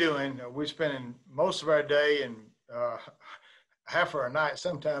 What we're doing, we're spending most of our day and half of our night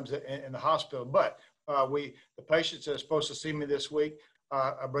sometimes in the hospital, but the patients that are supposed to see me this week,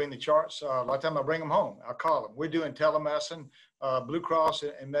 I bring the charts. A lot of time I bring them home. I call them. We're doing telemedicine. Blue Cross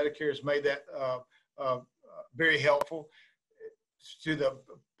and Medicare has made that very helpful. To the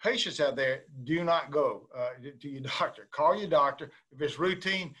patients out there, do not go to your doctor. Call your doctor. If it's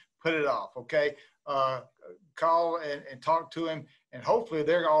routine, put it off, okay? Call and talk to him, and hopefully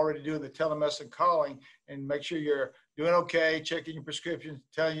they're already doing the telemedicine calling, and make sure you're doing okay, checking your prescriptions,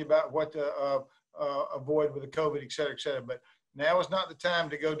 telling you about what to avoid with the COVID, et cetera, et cetera. But now is not the time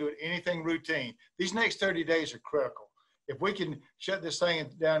to go do anything routine. These next 30 days are critical. If we can shut this thing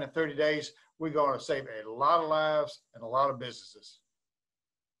down in 30 days, we're going to save a lot of lives and a lot of businesses.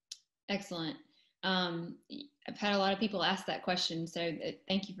 Excellent. I've had a lot of people ask that question, so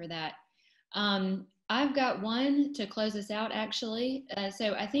thank you for that. I've got one to close us out, actually.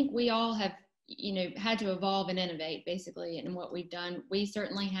 So I think we all have, you know, had to evolve and innovate, basically, in what we've done. We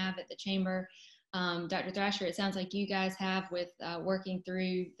certainly have at the Chamber. Dr. Thrasher, it sounds like you guys have with working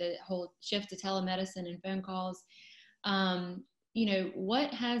through the whole shift to telemedicine and phone calls. You know,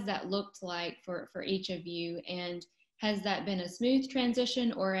 what has that looked like for each of you? And has that been a smooth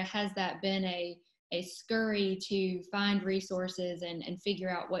transition, or has that been a scurry to find resources and figure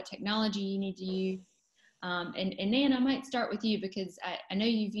out what technology you need to use? And Nan, I might start with you because I know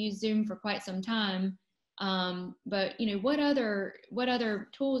you've used Zoom for quite some time, but you know, what other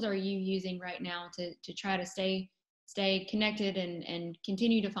tools are you using right now to try to stay connected and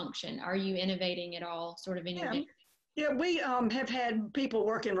continue to function? Are you innovating at all, sort of in your day? Yeah, we have had people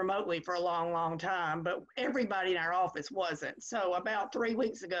working remotely for a long, long time, but everybody in our office wasn't. So about 3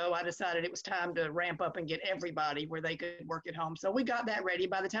 weeks ago, I decided it was time to ramp up and get everybody where they could work at home. So we got that ready.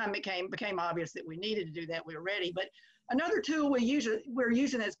 By the time it became obvious that we needed to do that, we were ready. But another tool we're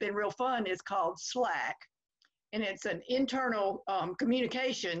using that's been real fun is called Slack. And it's an internal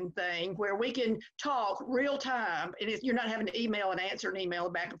communication thing where we can talk real time. And you're not having to email and answer an email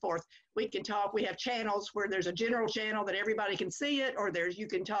back and forth. We can talk. We have channels where there's a general channel that everybody can see it, or you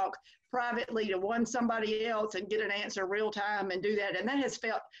can talk privately to somebody else and get an answer real time and do that. And that has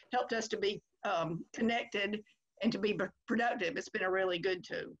helped us to be connected and to be productive. It's been a really good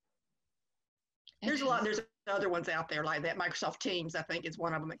tool. There's other ones out there like that. Microsoft Teams, I think, is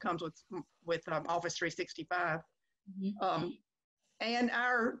one of them that comes with Office 365. Mm-hmm. And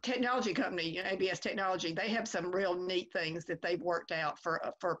our technology company, ABS Technology, they have some real neat things that they've worked out for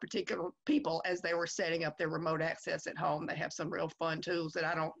particular people as they were setting up their remote access at home. They have some real fun tools that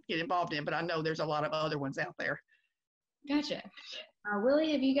I don't get involved in, but I know there's a lot of other ones out there. Gotcha.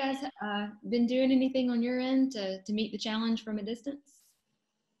 Willie, have you guys been doing anything on your end to meet the challenge from a distance?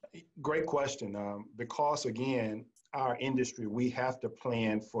 Great question. Because again, our industry, we have to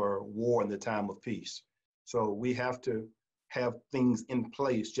plan for war in the time of peace. So we have to have things in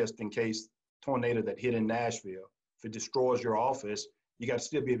place just in case tornado that hit in Nashville, if it destroys your office, you got to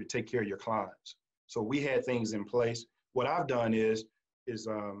still be able to take care of your clients. So we had things in place. What I've done is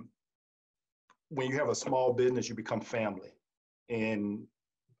when you have a small business, you become family. And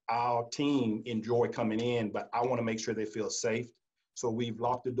our team enjoy coming in, but I want to make sure they feel safe. So we've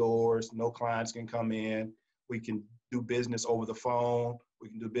locked the doors, no clients can come in. We can do business over the phone. We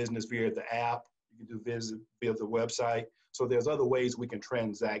can do business via the app. You can do business via the website. So there's other ways we can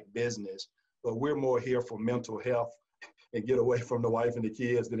transact business, but we're more here for mental health and get away from the wife and the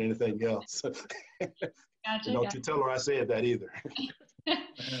kids than anything else. Gotcha, Don't you tell her I said that either.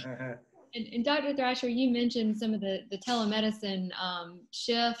 And Dr. Thrasher, you mentioned some of the telemedicine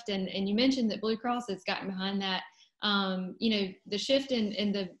shift, and you mentioned that Blue Cross has gotten behind that. The shift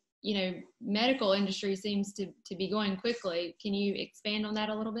in the medical industry seems to be going quickly. Can you expand on that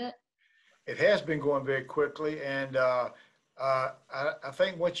a little bit? It has been going very quickly, and I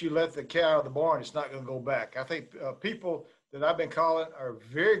think once you let the cow out of the barn, it's not going to go back. I think people that I've been calling are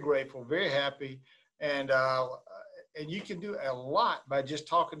very grateful, very happy, and you can do a lot by just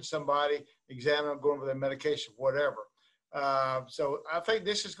talking to somebody, examining them, going over their medication, whatever. So I think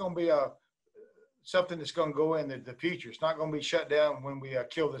this is going to be something that's going to go in the future. It's not going to be shut down when we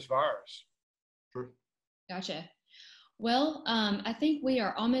kill this virus. True. Gotcha. Well, I think we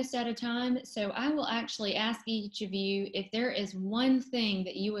are almost out of time, so I will actually ask each of you if there is one thing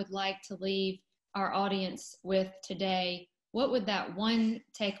that you would like to leave our audience with today. What would that one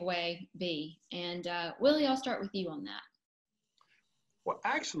takeaway be? And Willie, I'll start with you on that. Well,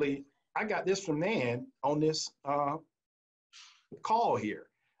 actually, I got this from Nan on this call here.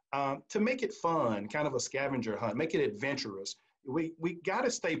 To make it fun, kind of a scavenger hunt, make it adventurous, we got to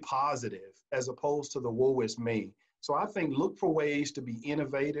stay positive as opposed to the woe is me. So I think look for ways to be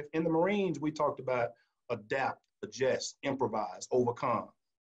innovative. In the Marines, we talked about adapt, adjust, improvise, overcome.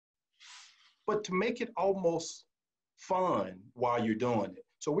 But to make it almost fun while you're doing it.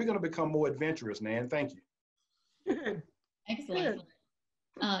 So we're going to become more adventurous, Nan. Thank you. Excellent.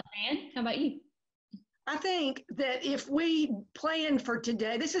 Nan, how about you? I think that if we plan for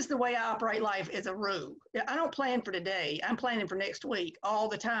today, this is the way I operate life as a rule. I don't plan for today. I'm planning for next week all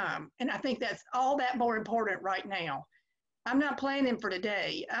the time. And I think that's all that more important right now. I'm not planning for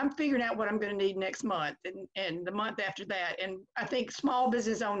today. I'm figuring out what I'm going to need next month and the month after that. And I think small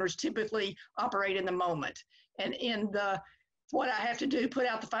business owners typically operate in the moment and in what I have to do, put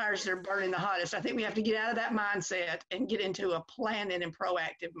out the fires that are burning the hottest. I think we have to get out of that mindset and get into a planning and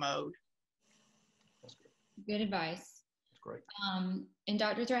proactive mode. Good advice. That's great. And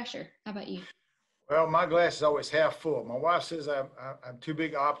Dr. Thrasher, how about you? Well, my glass is always half full. My wife says I'm too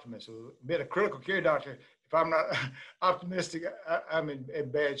big an optimist. So being a critical care doctor, if I'm not optimistic, I'm in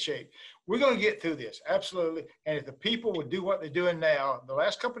bad shape. We're going to get through this, absolutely. And if the people would do what they're doing now, the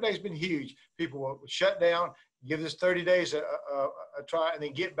last couple of days have been huge. People will shut down, give this 30 days a try, and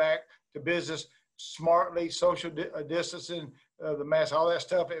then get back to business smartly, social distancing, the mask, all that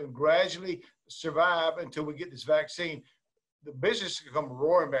stuff, and gradually survive until we get this vaccine. The business is going to come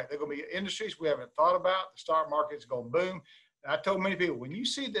roaring back. There are going to be industries we haven't thought about. The stock market is going to boom. And I told many people, when you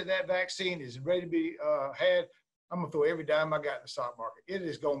see that vaccine is ready to be had, I'm going to throw every dime I got in the stock market. It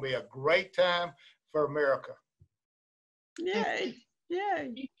is going to be a great time for America. Yay.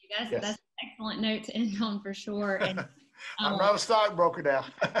 Yay. That's an excellent note to end on for sure. And I'm not a stockbroker now.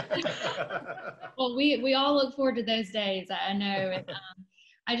 Well, we all look forward to those days, I know. And,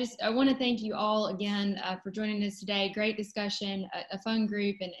 I want to thank you all again for joining us today. Great discussion, a fun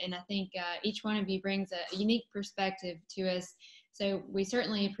group, and I think each one of you brings a unique perspective to us. So we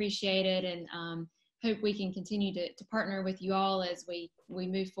certainly appreciate it, and hope we can continue to partner with you all as we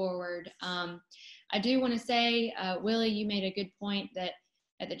move forward. I do want to say, Willie, you made a good point that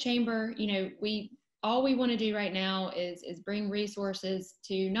at the Chamber, all we want to do right now is bring resources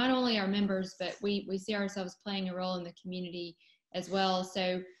to not only our members, but we see ourselves playing a role in the community as well.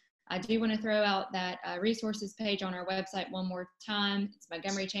 So I do want to throw out that resources page on our website one more time. It's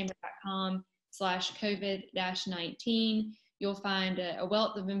montgomerychamber.com/COVID-19. You'll find a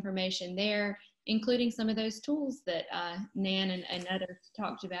wealth of information there, including some of those tools that Nan and others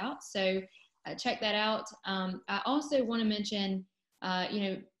talked about. So check that out. I also want to mention,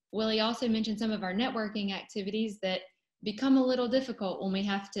 Willie also mentioned some of our networking activities that become a little difficult when we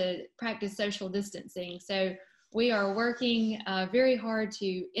have to practice social distancing. So we are working very hard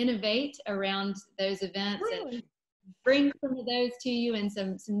to innovate around those events and bring some of those to you and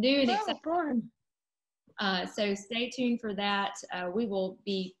some new and exciting. So stay tuned for that. We will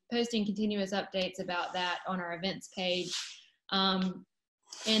be posting continuous updates about that on our events page. And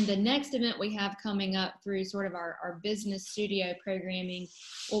the next event we have coming up through sort of our business studio programming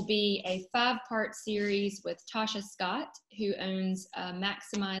will be a 5-part series with Tasha Scott, who owns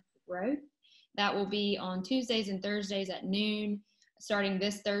Maximize Growth. That will be on Tuesdays and Thursdays at noon, starting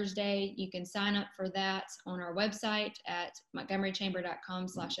this Thursday. You can sign up for that on our website at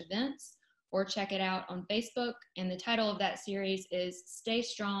montgomerychamber.com/events, or check it out on Facebook. And the title of that series is Stay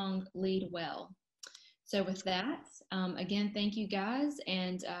Strong, Lead Well. So with that, again, thank you guys,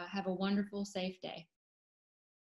 and have a wonderful, safe day.